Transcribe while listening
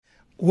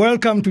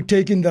Welcome to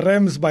Taking the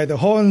Rams by the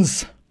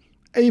Horns,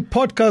 a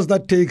podcast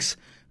that takes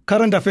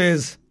current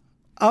affairs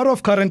out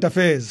of current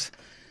affairs.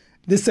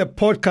 This is a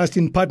podcast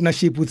in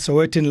partnership with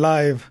Sowetan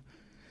Live.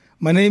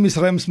 My name is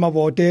Rams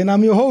Mabote and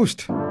I'm your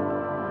host.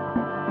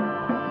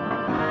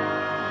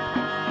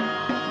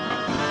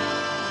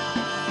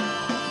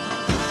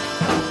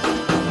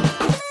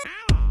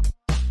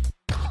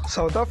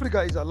 South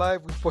Africa is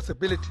alive with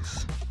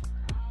possibilities.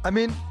 I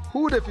mean,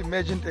 who would have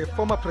imagined a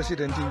former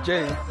president in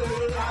jail?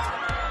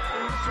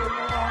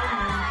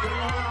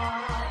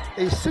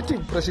 A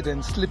sitting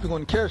president sleeping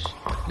on cash,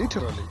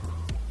 literally.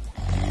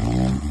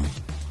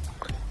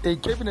 A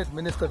cabinet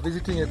minister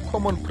visiting a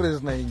common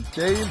prisoner in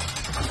jail.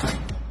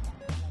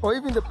 Or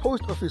even the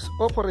post office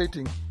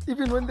operating,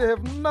 even when they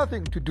have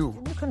nothing to do.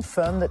 Can you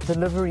confirm that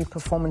delivery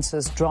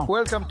performances dropped?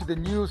 Welcome to the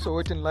new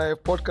Sowetan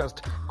Live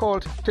podcast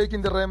called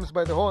Taking the Rams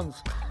by the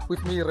Horns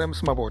with me,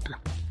 Rams Mabote.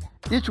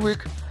 Each week,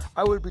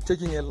 I will be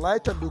taking a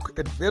lighter look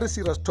at very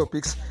serious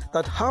topics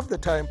that half the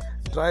time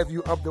drive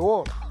you up the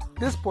wall.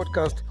 This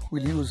podcast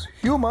will use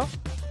humor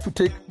to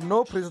take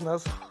no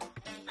prisoners,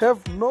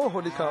 have no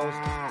holy cows,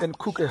 and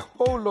cook a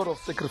whole lot of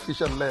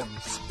sacrificial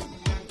lambs.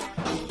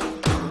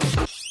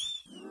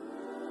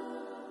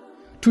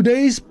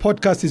 Today's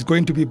podcast is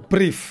going to be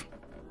brief.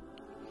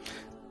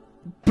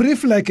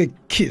 Brief like a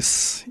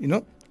kiss,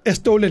 a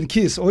stolen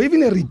kiss or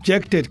even a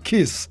rejected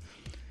kiss.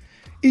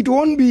 It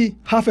won't be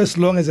half as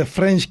long as a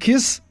French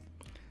kiss,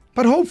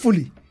 but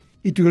hopefully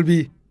it will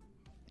be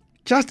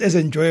just as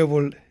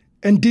enjoyable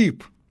and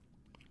deep.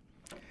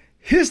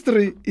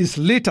 History is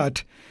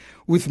littered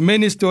with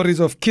many stories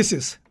of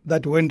kisses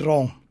that went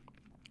wrong.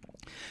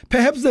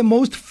 Perhaps the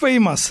most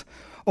famous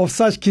of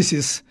such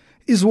kisses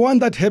is one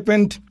that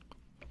happened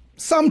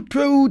some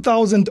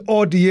 2,000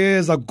 odd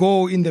years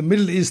ago in the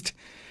Middle East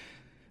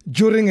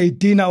during a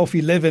dinner of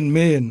 11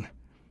 men.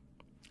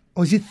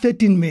 Or is it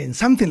 13 men?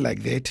 Something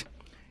like that.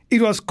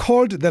 It was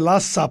called the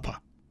Last Supper.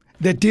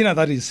 The dinner,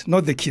 that is,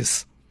 not the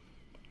kiss.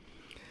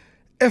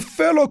 A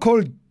fellow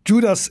called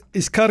Judas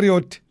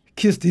Iscariot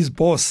kissed his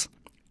boss,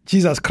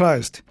 Jesus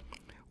Christ,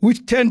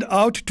 which turned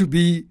out to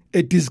be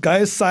a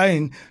disguised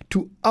sign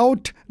to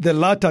out the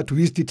latter to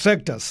his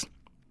detractors.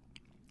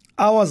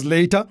 Hours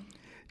later,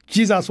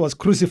 Jesus was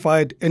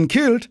crucified and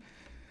killed,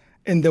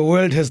 and the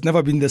world has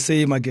never been the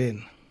same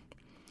again.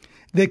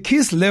 The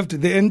kiss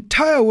left the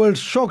entire world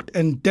shocked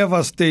and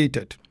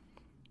devastated.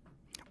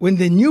 When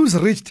the news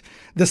reached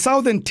the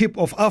southern tip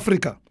of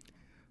Africa,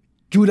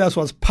 Judas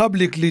was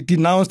publicly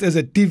denounced as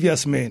a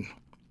devious man.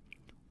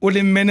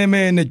 Ole mene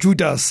mene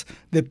Judas,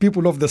 the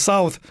people of the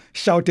south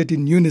shouted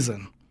in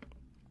unison.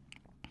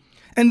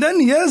 And then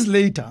years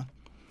later,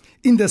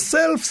 in the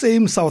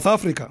self-same South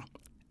Africa,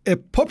 a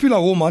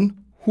popular woman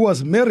who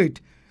was married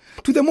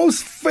to the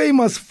most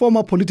famous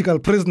former political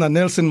prisoner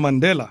Nelson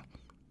Mandela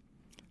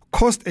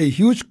caused a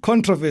huge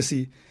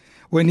controversy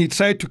when he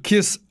tried to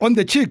kiss on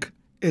the cheek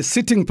a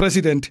sitting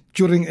president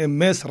during a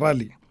mass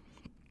rally.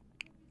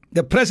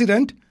 The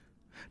president,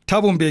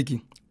 Thabo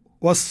Mbeki,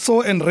 was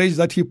so enraged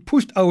that he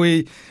pushed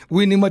away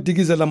Winnie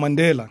Madikizela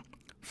Mandela,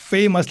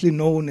 famously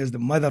known as the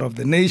mother of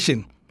the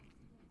nation.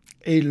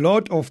 A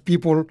lot of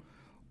people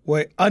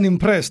were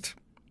unimpressed,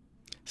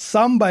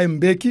 some by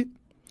Mbeki,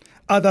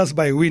 others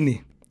by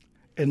Winnie,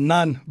 and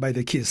none by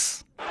the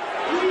kiss.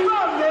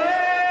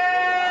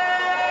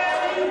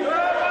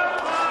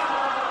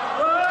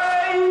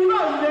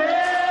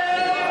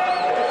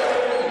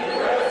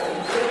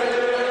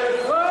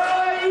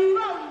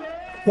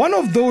 One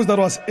of those that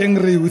was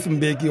angry with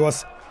Mbeki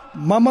was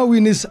Mama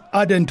Winnie's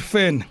ardent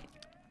fan,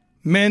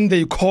 man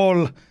they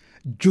call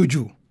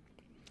Juju,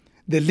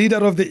 the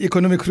leader of the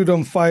economic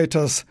freedom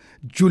fighters,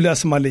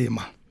 Julius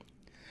Malema.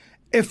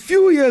 A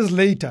few years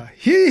later,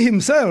 he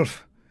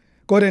himself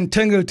got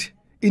entangled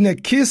in a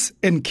kiss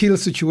and kill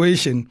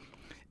situation,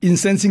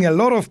 incensing a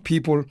lot of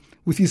people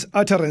with his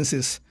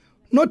utterances,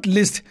 not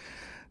least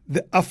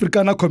the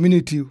Afrikaner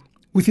community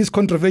with his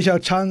controversial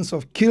chants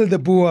of kill the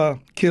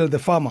Boer, kill the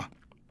farmer.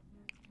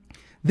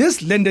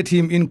 This landed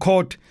him in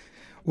court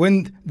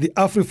when the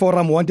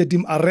AfriForum wanted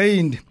him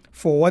arraigned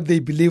for what they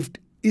believed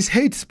is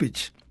hate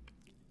speech.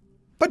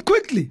 But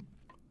quickly,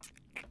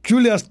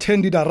 Julius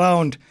turned it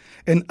around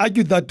and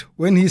argued that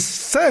when he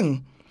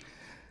sang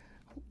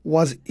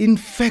was in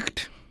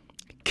fact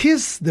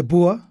kiss the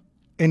Boer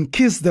and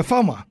kiss the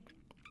farmer.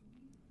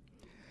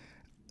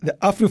 The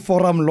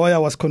AfriForum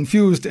lawyer was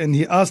confused and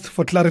he asked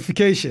for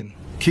clarification.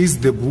 Kiss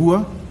the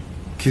Boer,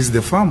 kiss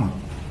the farmer.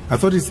 I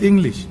thought it's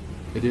English.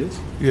 It is?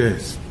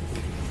 Yes.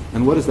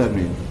 And what does that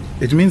mean?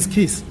 It means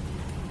kiss.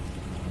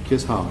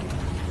 Kiss how?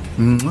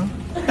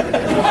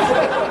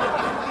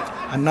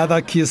 Another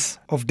kiss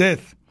of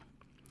death.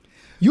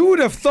 You would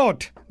have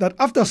thought that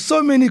after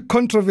so many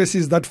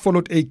controversies that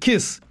followed a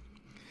kiss,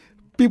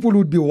 people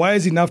would be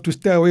wise enough to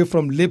stay away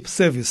from lip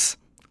service.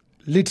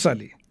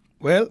 Literally.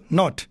 Well,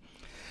 not.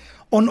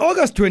 On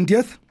August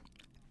 20th,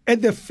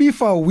 at the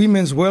FIFA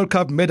Women's World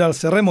Cup medal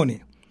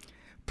ceremony,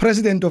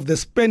 President of the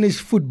Spanish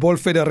Football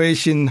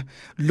Federation,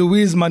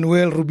 Luis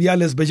Manuel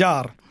Rubiales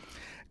Bejar,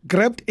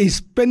 grabbed a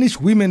Spanish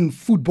women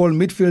football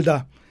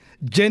midfielder,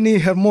 Jenny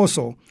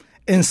Hermoso,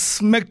 and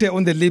smacked her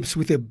on the lips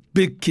with a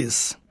big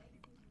kiss.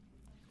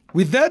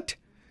 With that,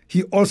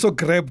 he also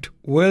grabbed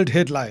world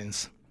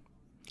headlines.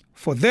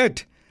 For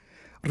that,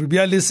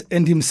 Rubiales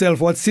earned himself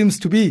what seems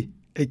to be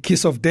a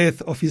kiss of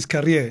death of his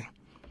career.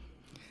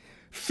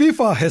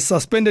 FIFA has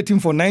suspended him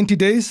for 90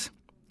 days,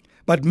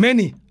 but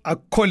many are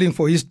calling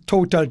for his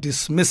total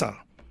dismissal.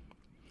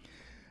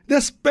 The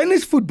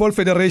Spanish Football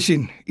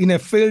Federation, in a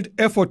failed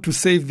effort to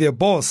save their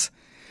boss,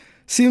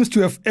 seems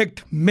to have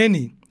egged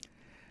many,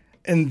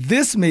 and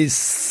this may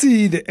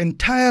see the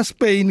entire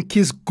Spain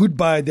kiss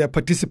goodbye their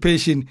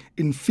participation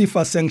in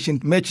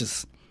FIFA-sanctioned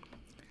matches.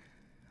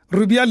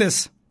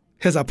 Rubiales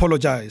has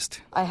apologized.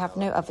 I have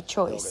no other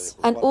choice.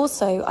 And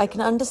also, I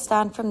can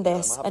understand from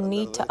this and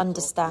need to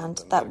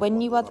understand that when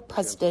you are the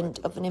president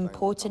of an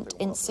important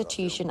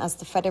institution as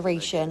the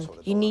Federation,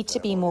 you need to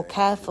be more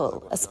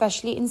careful,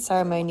 especially in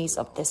ceremonies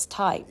of this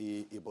type.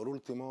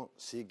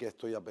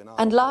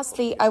 And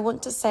lastly, I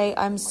want to say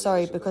I'm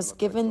sorry because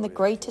given the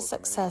greatest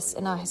success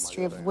in our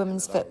history of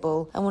women's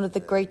football and one of the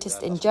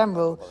greatest in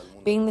general,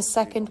 being the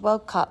second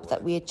World Cup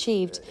that we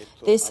achieved,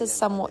 this has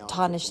somewhat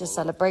tarnished the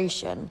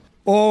celebration.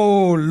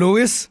 Oh,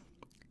 Louis,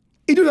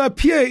 it would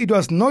appear it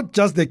was not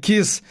just the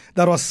kiss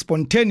that was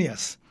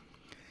spontaneous.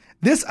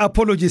 This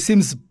apology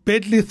seems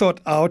badly thought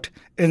out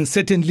and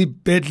certainly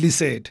badly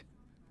said.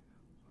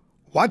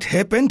 What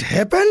happened?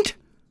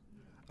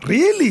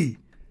 Really?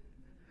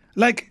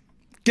 Like,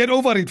 get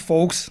over it,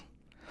 folks.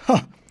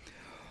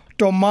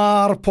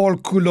 Tomar Paul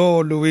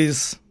Culo,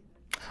 Louis.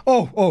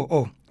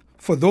 Oh.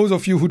 For those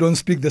of you who don't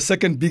speak the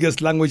second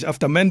biggest language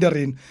after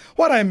Mandarin,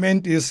 what I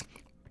meant is,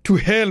 to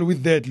hell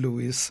with that,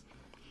 Louis.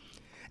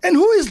 And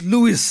who is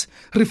Louis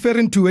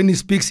referring to when he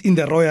speaks in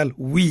the royal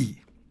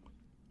we?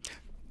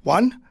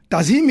 One,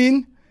 does he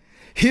mean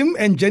him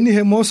and Jenny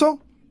Hermoso?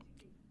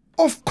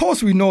 Of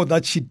course we know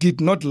that she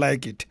did not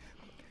like it.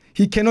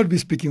 He cannot be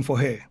speaking for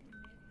her.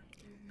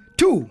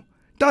 Two,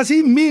 does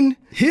he mean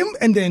him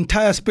and the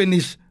entire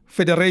Spanish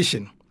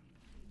Federation?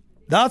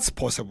 That's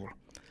possible.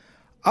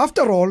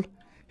 After all,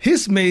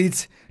 his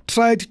mates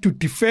tried to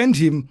defend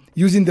him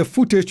using the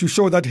footage to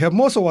show that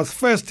Hermoso was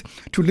first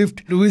to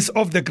lift Luis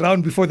off the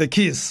ground before the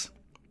kiss.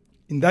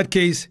 In that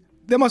case,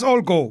 they must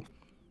all go.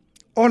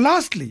 Or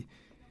lastly,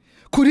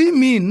 could he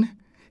mean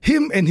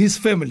him and his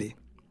family?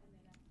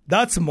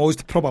 That's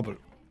most probable.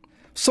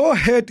 So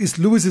hurt is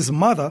Luis's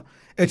mother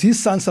at his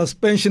son's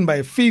suspension by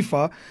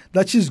FIFA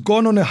that she's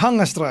gone on a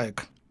hunger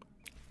strike.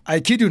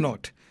 I kid you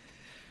not.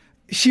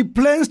 She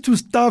plans to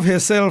starve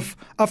herself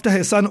after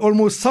her son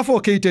almost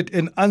suffocated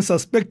an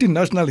unsuspecting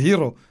national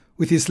hero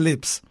with his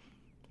lips.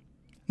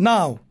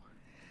 Now,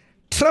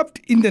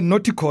 trapped in the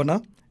naughty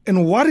corner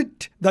and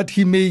worried that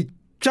he may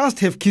just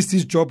have kissed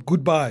his job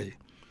goodbye,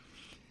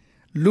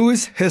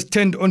 Louis has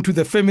turned onto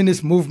the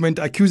feminist movement,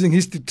 accusing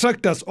his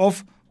detractors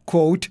of,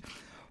 quote,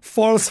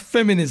 false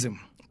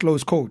feminism,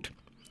 close quote.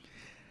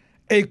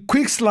 A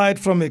quick slide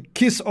from a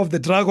kiss of the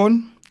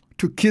dragon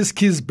to kiss,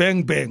 kiss,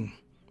 bang, bang.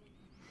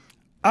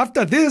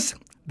 After this,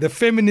 the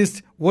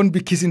feminists won't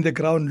be kissing the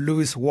ground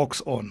Louis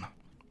walks on.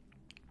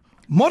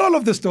 Moral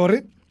of the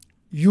story,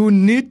 you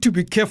need to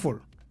be careful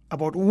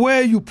about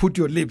where you put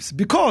your lips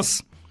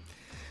because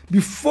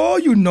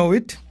before you know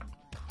it,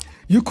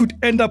 you could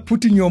end up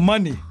putting your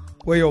money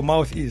where your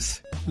mouth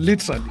is,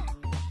 literally.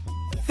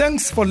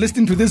 Thanks for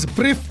listening to this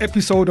brief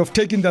episode of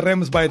Taking the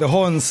Rams by the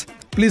Horns.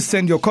 Please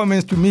send your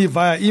comments to me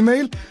via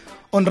email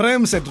on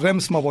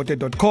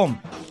rams@ramsmabote.com.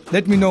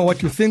 Let me know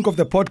what you think of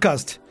the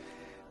podcast.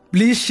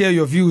 Please share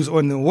your views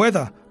on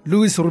whether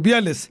Luis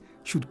Rubiales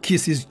should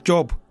kiss his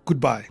job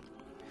goodbye.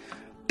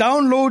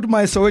 Download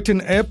my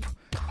Sowetan app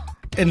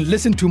and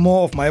listen to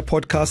more of my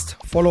podcast.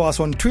 Follow us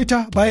on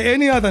Twitter by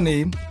any other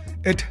name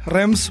at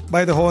Rams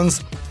by the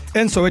Horns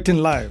and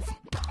Sowetan Live.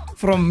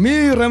 From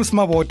me, Rams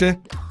Mabote,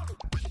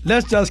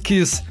 let's just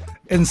kiss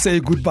and say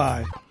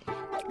goodbye.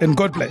 And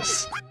God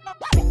bless.